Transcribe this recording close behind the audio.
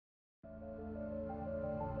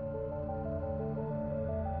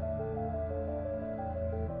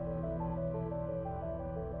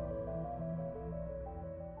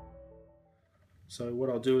So what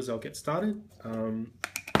I'll do is I'll get started.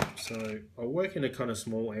 So I'll work in a kind of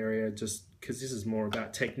small area just because this is more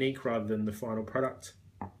about technique rather than the final product.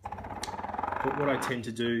 But what I tend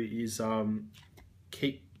to do is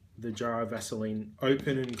keep the jar of Vaseline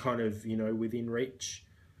open and kind of, within reach.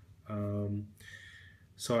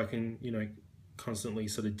 So I can, constantly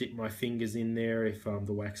sort of dip my fingers in there if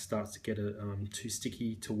the wax starts to get too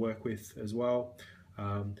sticky to work with as well.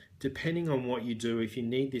 Depending on what you do, if you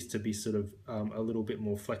need this to be sort of a little bit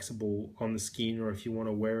more flexible on the skin, or if you want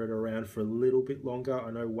to wear it around for a little bit longer. I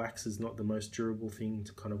know wax is not the most durable thing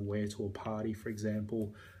to kind of wear to a party, for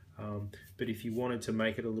example, but if you wanted to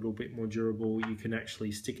make it a little bit more durable, you can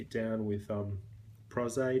actually stick it down with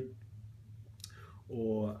Prosaide,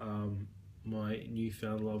 or my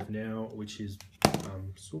newfound love now, which is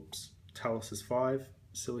Telesis 5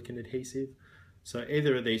 silicone adhesive. So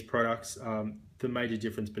either of these products, the major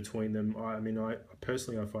difference between them, I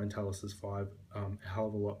personally find Telesis 5 a hell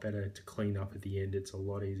of a lot better to clean up at the end. It's a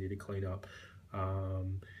lot easier to clean up.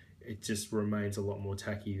 It just remains a lot more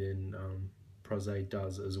tacky than Prosaide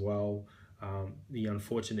does as well. The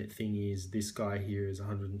unfortunate thing is this guy here is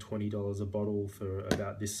 $120 a bottle for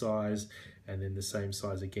about this size, and then the same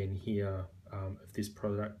size again here of this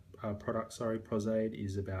Prosaide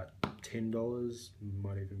is about $10,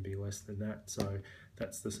 might even be less than that. So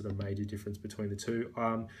that's the sort of major difference between the two.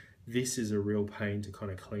 This is a real pain to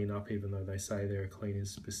kind of clean up, even though they say there are cleaners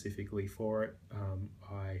specifically for it.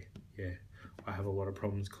 I have a lot of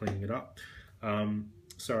problems cleaning it up.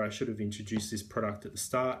 Sorry, I should have introduced this product at the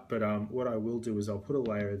start, but what I will do is I'll put a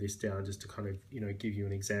layer of this down just to kind of, give you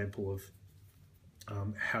an example of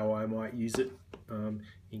how I might use it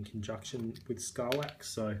in conjunction with Scar Wax.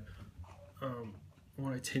 So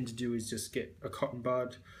what I tend to do is just get a cotton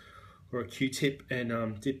bud or a Q-tip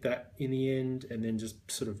and dip that in the end, and then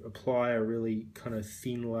just sort of apply a really kind of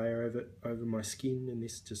thin layer of it over my skin, and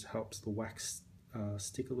this just helps the wax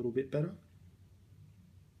stick a little bit better.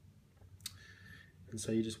 And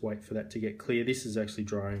so you just wait for that to get clear. This is actually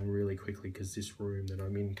drying really quickly because this room that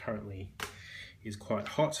I'm in currently is quite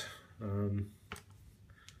hot. So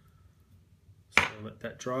I'll let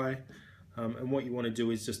that dry. And what you want to do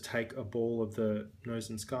is just take a ball of the Nose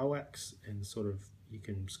and Scar Wax and sort of, you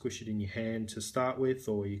can squish it in your hand to start with,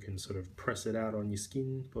 or you can sort of press it out on your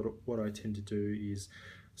skin. But what I tend to do is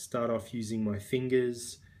start off using my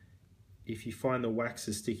fingers. If you find the wax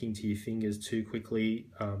is sticking to your fingers too quickly,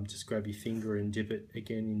 just grab your finger and dip it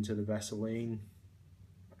again into the Vaseline,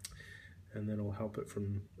 and then it'll help it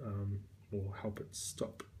help it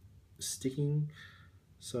stop sticking.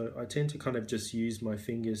 So I tend to kind of just use my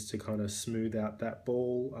fingers to kind of smooth out that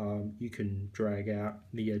ball. You can drag out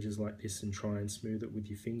the edges like this and try and smooth it with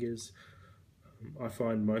your fingers. I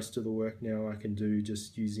find most of the work now I can do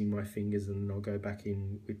just using my fingers, and then I'll go back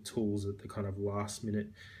in with tools at the kind of last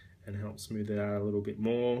minute and help smooth it out a little bit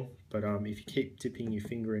more. But if you keep dipping your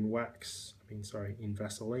finger in in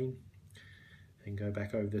Vaseline, and go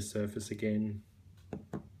back over the surface again,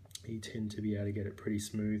 you tend to be able to get it pretty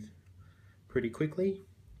smooth pretty quickly.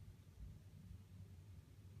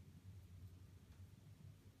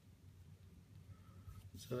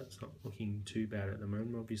 So that's not looking too bad at the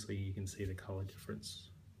moment. Obviously you can see the color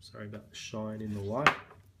difference. Sorry about the shine in the light.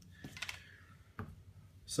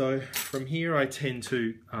 So from here I tend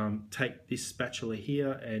to take this spatula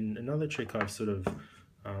here, and another trick I've sort of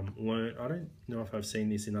learned, I don't know if I've seen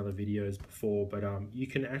this in other videos before, but you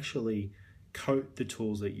can actually coat the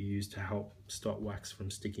tools that you use to help stop wax from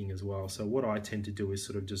sticking as well. So what I tend to do is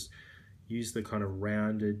sort of just use the kind of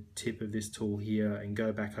rounded tip of this tool here and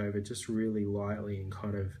go back over just really lightly and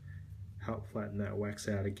kind of help flatten that wax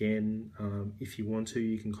out again. If you want to,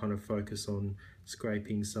 you can kind of focus on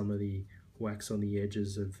scraping some of the wax on the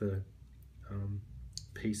edges of the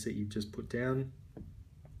piece that you've just put down.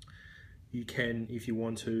 You can, if you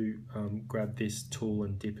want to, grab this tool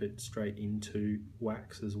and dip it straight into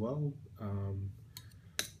wax as well.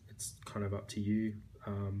 It's kind of up to you.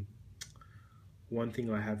 One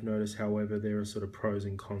thing I have noticed, however, there are sort of pros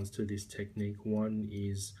and cons to this technique. One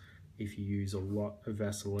is if you use a lot of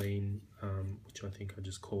Vaseline, which I think I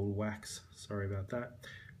just called wax, sorry about that.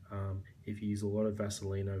 If you use a lot of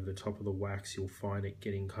Vaseline over the top of the wax, you'll find it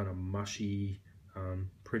getting kind of mushy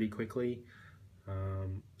pretty quickly.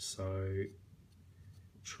 So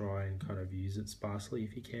try and kind of use it sparsely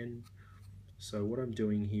if you can. So what I'm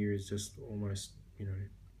doing here is just almost,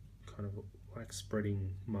 kind of like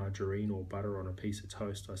spreading margarine or butter on a piece of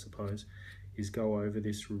toast, I suppose, is go over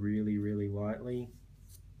this really, really lightly.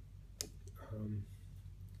 And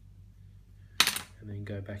then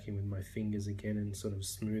go back in with my fingers again and sort of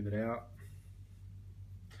smooth it out.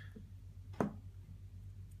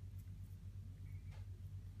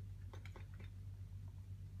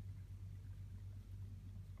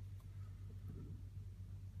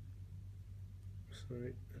 So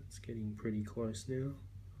that's getting pretty close now.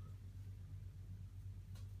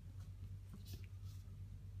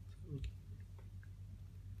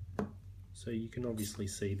 So you can obviously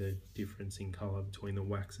see the difference in colour between the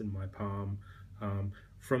wax and my palm.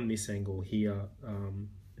 From this angle here,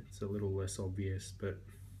 it's a little less obvious, but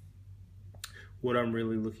what I'm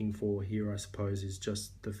really looking for here, I suppose, is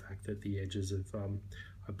just the fact that the edges of,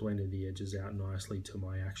 I blended the edges out nicely to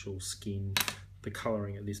my actual skin. The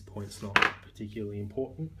colouring at this point is not particularly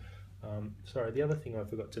important. Sorry, the other thing I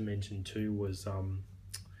forgot to mention too was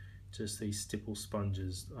just these stipple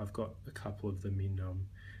sponges. I've got a couple of them in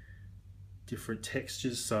different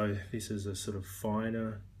textures. So this is a sort of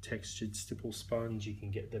finer textured stipple sponge. You can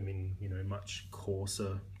get them in, you know, much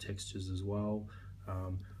coarser textures as well.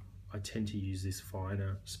 I tend to use this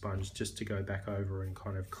finer sponge just to go back over and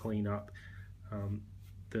kind of clean up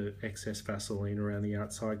the excess Vaseline around the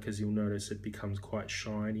outside, because you'll notice it becomes quite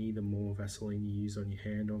shiny the more Vaseline you use on your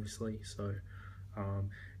hand, obviously. So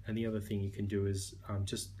and the other thing you can do is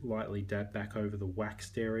just lightly dab back over the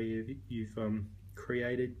waxed area you've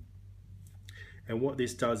created. And what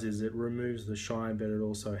this does is it removes the shine, but it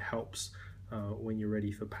also helps when you're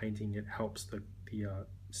ready for painting. It helps the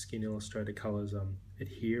Skin Illustrator colours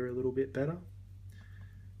adhere a little bit better.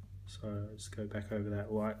 So I'll just go back over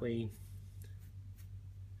that lightly.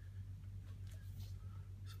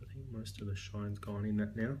 So I think most of the shine's gone in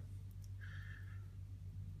that now.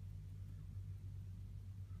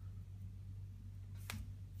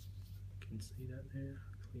 You can see that there.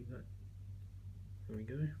 Clear that. There we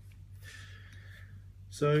go.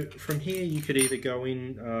 So from here you could either go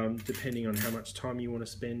in, depending on how much time you want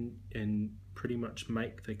to spend, and pretty much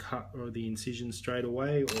make the cut or the incision straight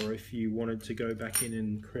away, or if you wanted to go back in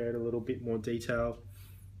and create a little bit more detail,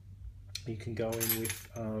 you can go in with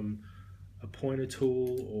a pointer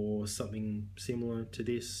tool or something similar to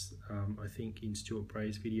this. I think in Stuart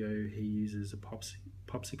Bray's video he uses a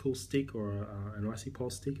popsicle stick, or an icy pole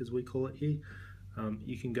stick as we call it here.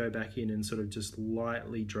 You can go back in and sort of just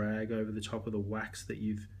lightly drag over the top of the wax that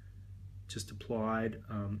you've just applied,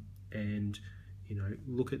 and you know,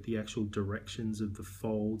 look at the actual directions of the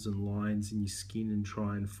folds and lines in your skin and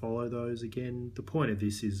try and follow those again. The point of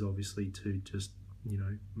this is obviously to just, you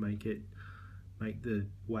know, make the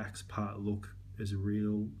wax part look as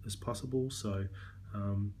real as possible. So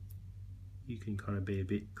you can kind of be a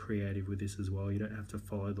bit creative with this as well. You don't have to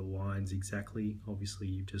follow the lines exactly. Obviously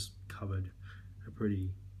you've just covered a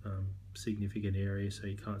pretty significant area, so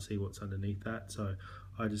you can't see what's underneath that. So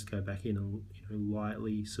I just go back in and, you know,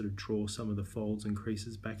 lightly sort of draw some of the folds and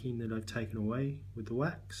creases back in that I've taken away with the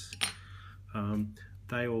wax.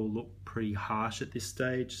 They all look pretty harsh at this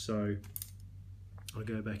stage, so I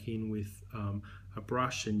go back in with a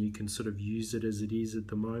brush, and you can sort of use it as it is at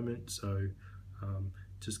the moment. So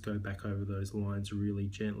just go back over those lines really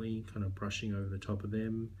gently, kind of brushing over the top of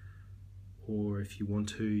them. Or if you want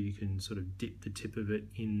to, you can sort of dip the tip of it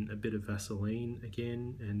in a bit of Vaseline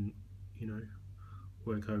again, and, you know,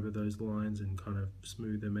 work over those lines and kind of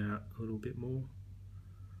smooth them out a little bit more.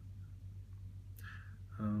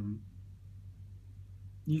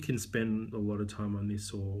 You can spend a lot of time on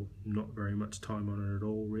this, or not very much time on it at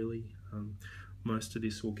all, really. Most of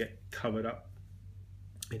this will get covered up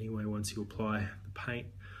anyway once you apply the paint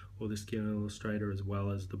or the Skin Illustrator, as well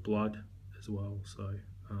as the blood as well. So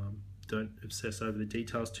don't obsess over the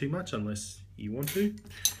details too much unless you want to.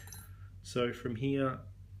 So from here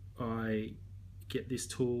I get this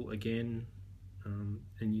tool again,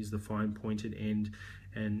 and use the fine pointed end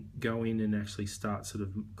and go in and actually start sort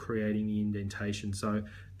of creating the indentation. So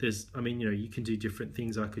there's, I mean, you know, you can do different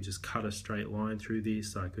things. I could just cut a straight line through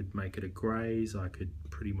this, I could make it a graze, I could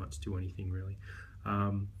pretty much do anything really.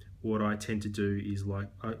 What I tend to do is, like,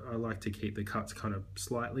 I like to keep the cuts kind of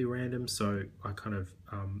slightly random, so I kind of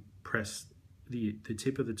press the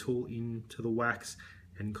tip of the tool into the wax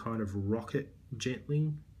and kind of rock it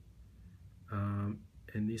gently, and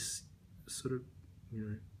this sort of, you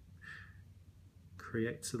know,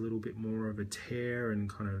 creates a little bit more of a tear and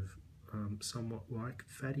kind of somewhat like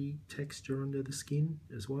fatty texture under the skin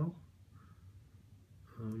as well.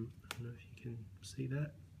 I don't know if you can see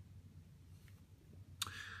that.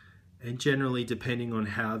 And generally, depending on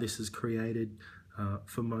how this is created,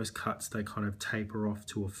 for most cuts they kind of taper off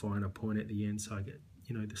to a finer point at the end, so I get,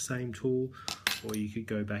 you know, the same tool, or you could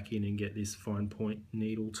go back in and get this fine point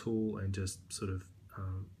needle tool and just sort of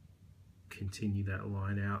continue that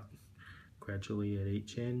line out gradually at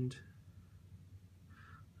each end.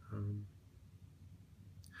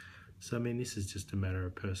 So I mean, this is just a matter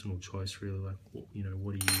of personal choice really, like, you know,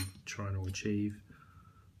 what are you trying to achieve?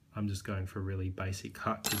 I'm just going for a really basic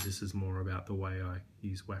cut because this is more about the way I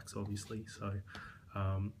use wax, obviously. So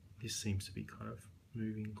this seems to be kind of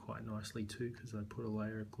moving quite nicely too because I put a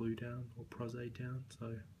layer of glue down or Prosaide down.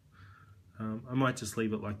 So I might just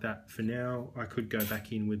leave it like that for now. I could go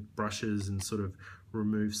back in with brushes and sort of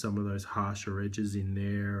remove some of those harsher edges in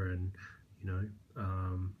there, and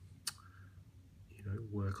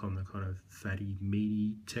work on the kind of fatty,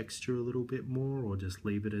 meaty texture a little bit more, or just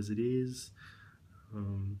leave it as it is.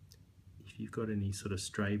 If you've got any sort of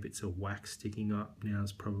stray bits of wax sticking up, now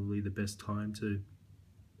is probably the best time to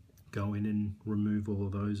go in and remove all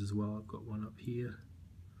of those as well. I've got one up here.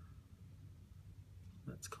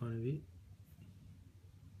 That's kind of it.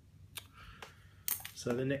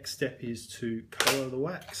 So the next step is to colour the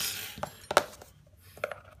wax.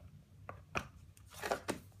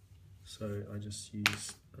 So I just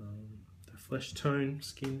use the Flesh Tone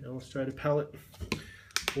Skin Illustrator palette.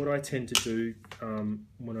 What I tend to do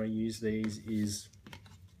when I use these is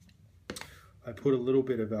I put a little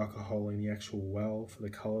bit of alcohol in the actual well for the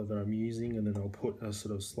colour that I'm using, and then I'll put a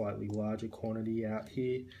sort of slightly larger quantity out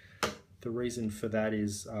here. The reason for that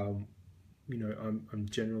is I'm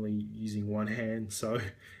generally using one hand, so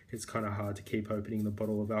it's kind of hard to keep opening the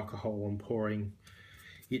bottle of alcohol and pouring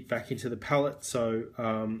it back into the palette. So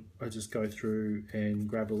I just go through and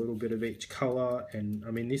grab a little bit of each colour, and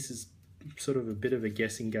I mean, this is sort of a bit of a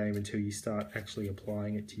guessing game until you start actually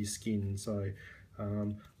applying it to your skin. So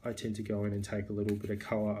I tend to go in and take a little bit of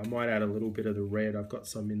colour. I might add a little bit of the red. I've got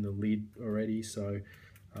some in the lid already, so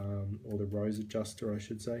or the rose adjuster I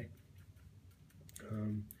should say,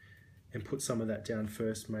 and put some of that down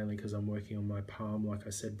first, mainly because I'm working on my palm. Like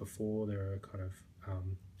I said before, there are kind of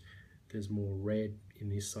there's more red in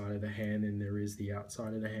this side of the hand than there is the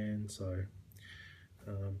outside of the hand. So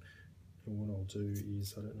and what I'll do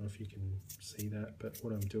is, I don't know if you can see that, but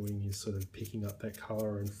what I'm doing is sort of picking up that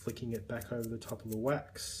colour and flicking it back over the top of the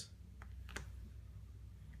wax.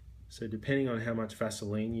 So depending on how much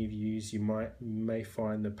Vaseline you've used, you may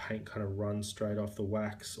find the paint kind of run straight off the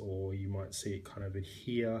wax, or you might see it kind of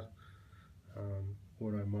adhere.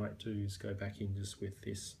 What I might do is go back in just with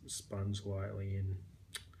this sponge lightly and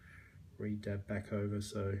re-dab back over,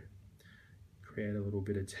 so create a little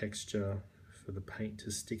bit of texture for the paint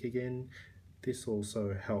to stick again. This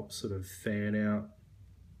also helps sort of fan out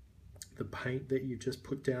the paint that you've just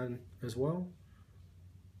put down as well.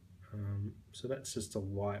 So that's just a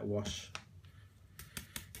light wash.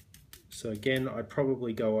 So again, I'd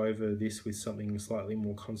probably go over this with something slightly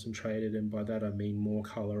more concentrated, and by that I mean more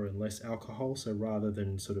colour and less alcohol. So rather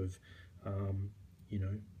than sort of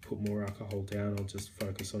put more alcohol down, I'll just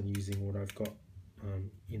focus on using what I've got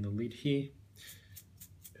in the lid here,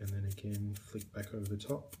 and then again flick back over the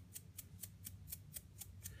top.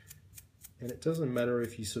 And it doesn't matter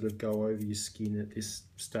if you sort of go over your skin at this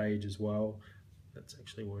stage as well. That's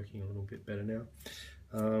actually working a little bit better now.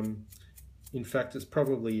 In fact, it's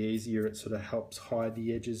probably easier. It sort of helps hide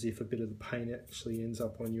the edges if a bit of the paint actually ends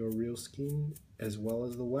up on your real skin as well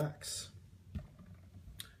as the wax.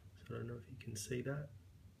 So I don't know if you can see that.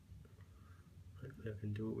 Hopefully I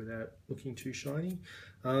can do it without looking too shiny.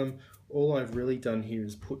 All I've really done here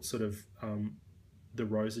is put sort of the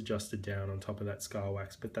rose adjuster down on top of that scar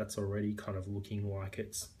wax, but that's already kind of looking like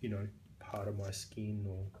it's, part of my skin,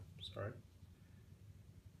 or, sorry.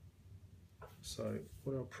 So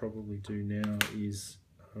what I'll probably do now is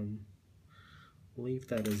leave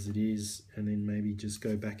that as it is, and then maybe just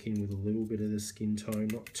go back in with a little bit of the skin tone,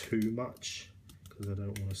 not too much because I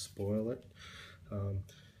don't want to spoil it,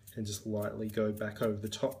 and just lightly go back over the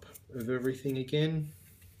top of everything again.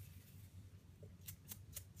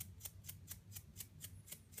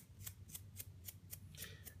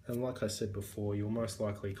 And like I said before, you'll most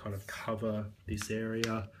likely kind of cover this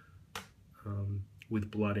area with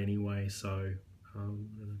blood anyway, so I don't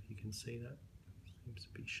know if you can see that. Seems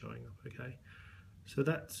to be showing up okay. So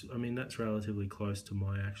that's relatively close to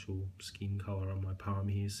my actual skin colour on my palm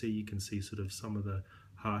here. So you can see sort of some of the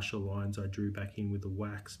harsher lines I drew back in with the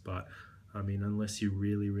wax, but I mean, unless you're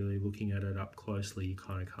really looking at it up closely, you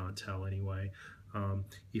kind of can't tell anyway.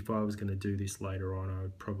 If I was going to do this later on, I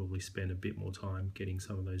would probably spend a bit more time getting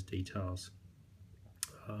some of those details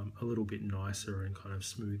a little bit nicer and kind of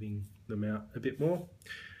smoothing them out a bit more.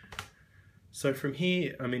 So from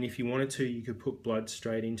here, I mean, if you wanted to, you could put blood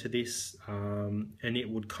straight into this and it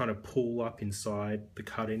would kind of pull up inside the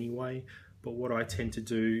cut anyway. But what I tend to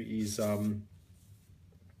do is,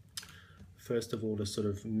 first of all to sort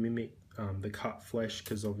of mimic the cut flesh,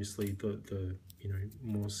 because obviously the you know,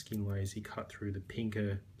 more skin layers you cut through, the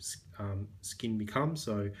pinker skin becomes.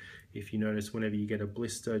 So if you notice, whenever you get a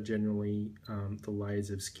blister, generally the layers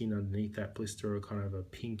of skin underneath that blister are kind of a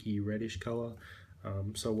pinky reddish color.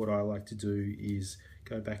 So what I like to do is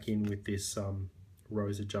go back in with this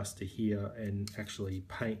rose adjuster here and actually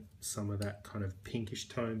paint some of that kind of pinkish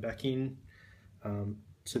tone back in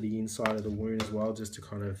to the inside of the wound as well, just to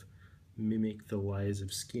kind of mimic the layers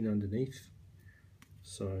of skin underneath.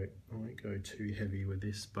 So I won't go too heavy with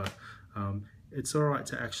this, but it's alright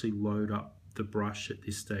to actually load up the brush at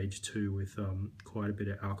this stage too with quite a bit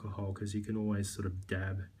of alcohol, because you can always sort of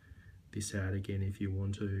dab this out again if you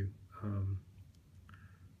want to.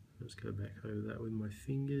 Let's go back over that with my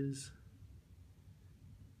fingers.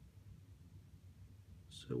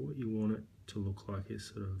 So what you want it to look like is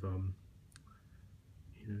sort of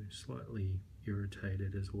you know, slightly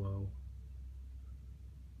irritated as well.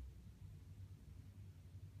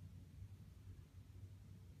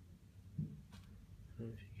 I don't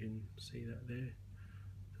know if you can see that there.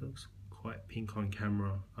 It looks quite pink on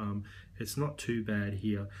camera. It's not too bad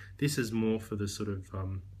here. This is more for the sort of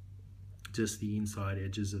just the inside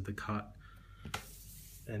edges of the cut.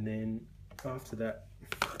 And then after that,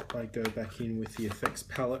 I go back in with the effects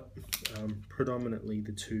palette, predominantly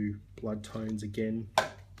the two blood tones again,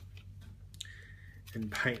 and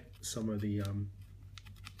paint some of the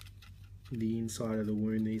inside of the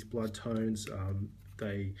wound. These blood tones,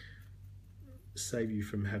 they save you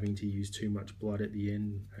from having to use too much blood at the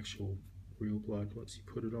end, actual real blood once you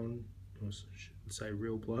put it on. I shouldn't say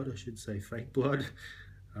real blood, I should say fake blood.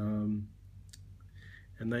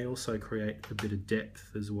 And they also create a bit of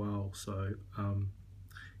depth as well. So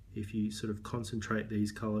if you sort of concentrate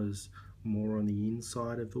these colours more on the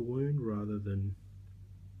inside of the wound rather than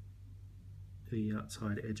the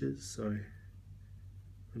outside edges. So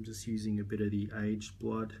I'm just using a bit of the aged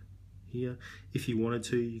blood here. If you wanted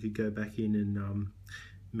to, you could go back in and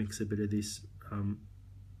mix a bit of this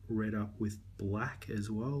red up with black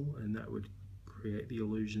as well, and that would create the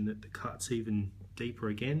illusion that the cut's even deeper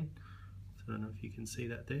again. So I don't know if you can see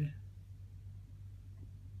that there.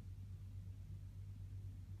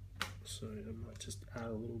 So I might just add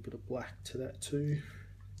a little bit of black to that too.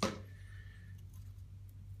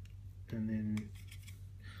 And then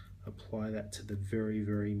apply that to the very,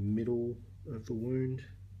 very middle of the wound.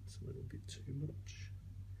 It's a little bit too much.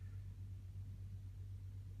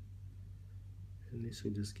 And this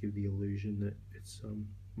will just give the illusion that it's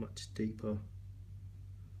much deeper.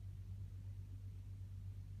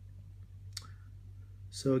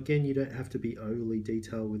 So again, you don't have to be overly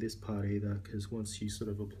detailed with this part either, because once you sort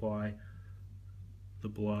of apply the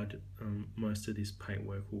blood, most of this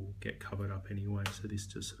paintwork will get covered up anyway, so this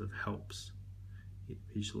just sort of helps it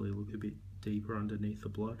visually look a bit deeper underneath the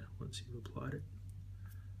blood once you've applied it.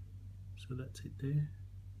 So that's it there.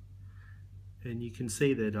 And you can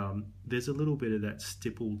see that there's a little bit of that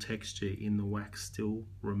stipple texture in the wax still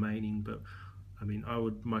remaining, but I mean, I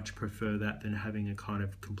would much prefer that than having a kind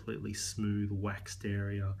of completely smooth waxed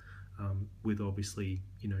area with obviously,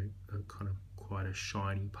 you know, a kind of quite a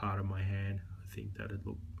shiny part of my hand. I think that'd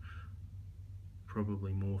look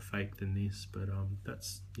probably more fake than this, but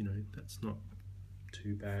that's, you know, that's not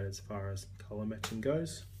too bad as far as color matching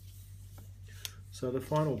goes. So the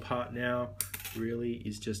final part now really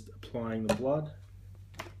is just applying the blood.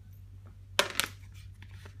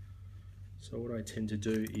 So what I tend to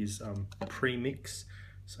do is pre-mix.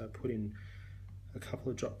 So I put in a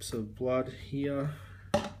couple of drops of blood here,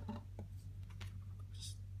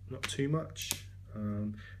 just not too much,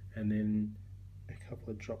 and then a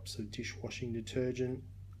couple of drops of dishwashing detergent,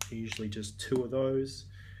 usually just 2 of those.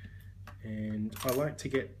 And I like to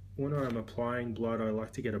get, when I'm applying blood, I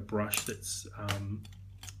like to get a brush that's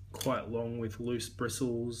quite long with loose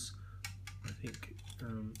bristles. I think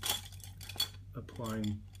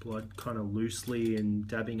applying blood kind of loosely and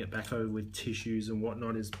dabbing it back over with tissues and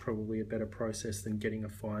whatnot is probably a better process than getting a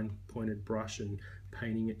fine pointed brush and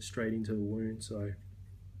painting it straight into the wound. So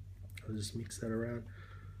I'll just mix that around.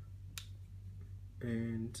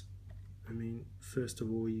 And I mean, first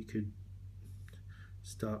of all, you could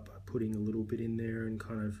start by putting a little bit in there and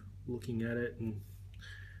kind of looking at it, and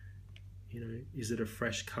you know, is it a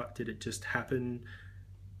fresh cut? Did it just happen?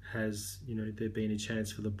 Has, you know, there been a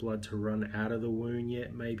chance for the blood to run out of the wound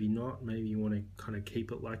yet? Maybe not. Maybe you want to kind of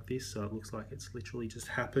keep it like this so it looks like it's literally just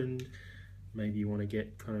happened. Maybe you want to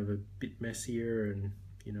get kind of a bit messier and,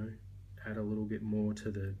 you know, add a little bit more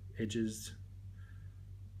to the edges.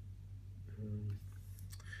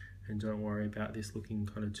 And don't worry about this looking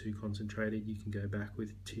kind of too concentrated. You can go back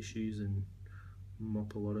with tissues and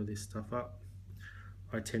mop a lot of this stuff up.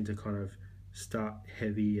 I tend to kind of start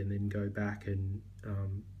heavy and then go back and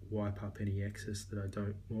wipe up any excess that I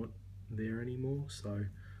don't want there anymore. So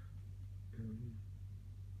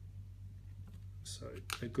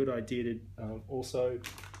a good idea to also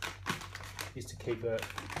is to keep a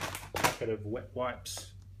packet of wet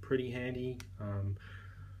wipes pretty handy.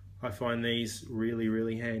 I find these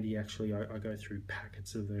really handy. Actually, I go through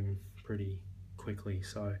packets of them pretty quickly,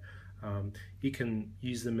 so you can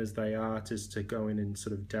use them as they are, just to go in and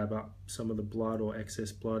sort of dab up some of the blood or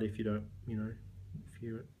excess blood. If you don't, if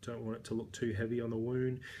you don't want it to look too heavy on the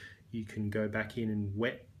wound, you can go back in and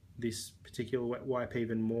wet this particular wet wipe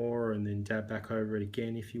even more, and then dab back over it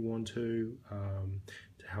again if you want to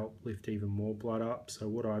help lift even more blood up. So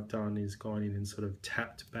what I've done is gone in and sort of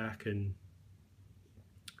tapped back and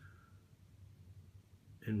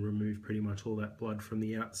remove pretty much all that blood from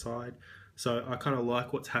the outside. So I kind of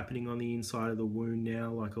like what's happening on the inside of the wound now.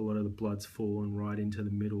 Like, a lot of the blood's fallen right into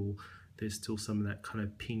the middle. There's still some of that kind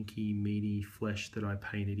of pinky, meaty flesh that I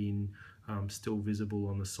painted in, still visible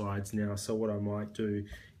on the sides now. So what I might do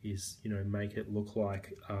is, make it look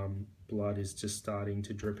like blood is just starting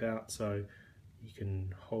to drip out. So you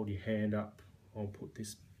can hold your hand up. I'll put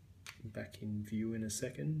this back in view in a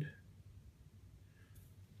second.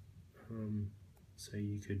 So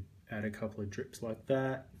you could add a couple of drips like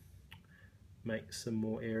that, make some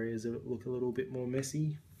more areas of it look a little bit more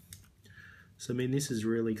messy. So I mean, this is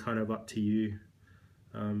really kind of up to you.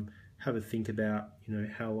 Have a think about,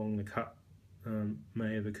 how long the cut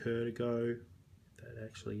may have occurred ago, if that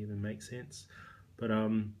actually even makes sense. But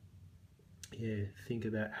yeah, think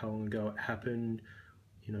about how long ago it happened.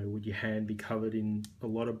 Would your hand be covered in a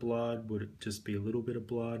lot of blood? Would it just be a little bit of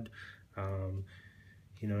blood?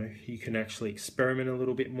 You can actually experiment a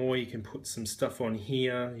little bit more. You can put some stuff on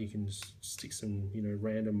here. You can just stick some,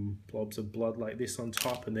 random blobs of blood like this on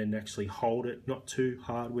top, and then actually hold it, not too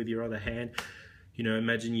hard with your other hand.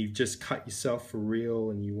 Imagine you've just cut yourself for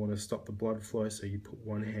real and you want to stop the blood flow, so you put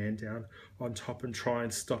one hand down on top and try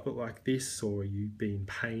and stop it like this, or you be in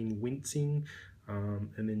pain wincing,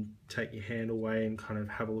 and then take your hand away and kind of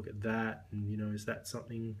have a look at that. And is that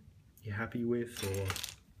something you're happy with, or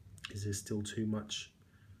is there still too much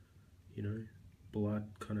blood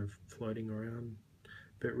kind of floating around?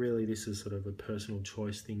 But really, this is sort of a personal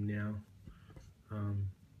choice thing now.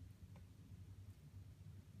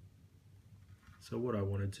 So what I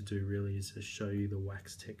wanted to do really is to show you the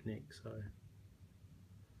wax technique.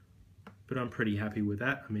 But I'm pretty happy with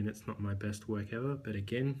that. I mean, it's not my best work ever, but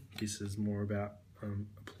again, this is more about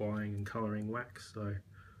applying and colouring wax. So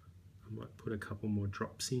I might put a couple more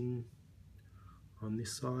drops in on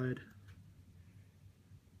this side.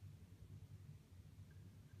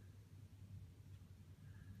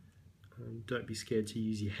 Don't be scared to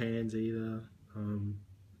use your hands either. Some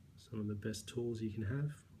of the best tools you can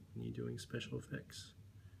have when you're doing special effects.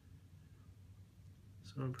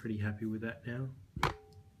 So I'm pretty happy with that now.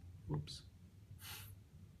 Whoops.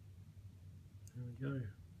 There we go.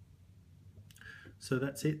 So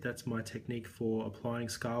that's it. That's my technique for applying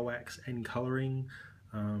scar wax and colouring.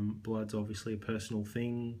 Blood's obviously a personal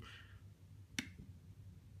thing.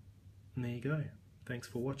 And there you go. Thanks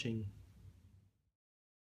for watching.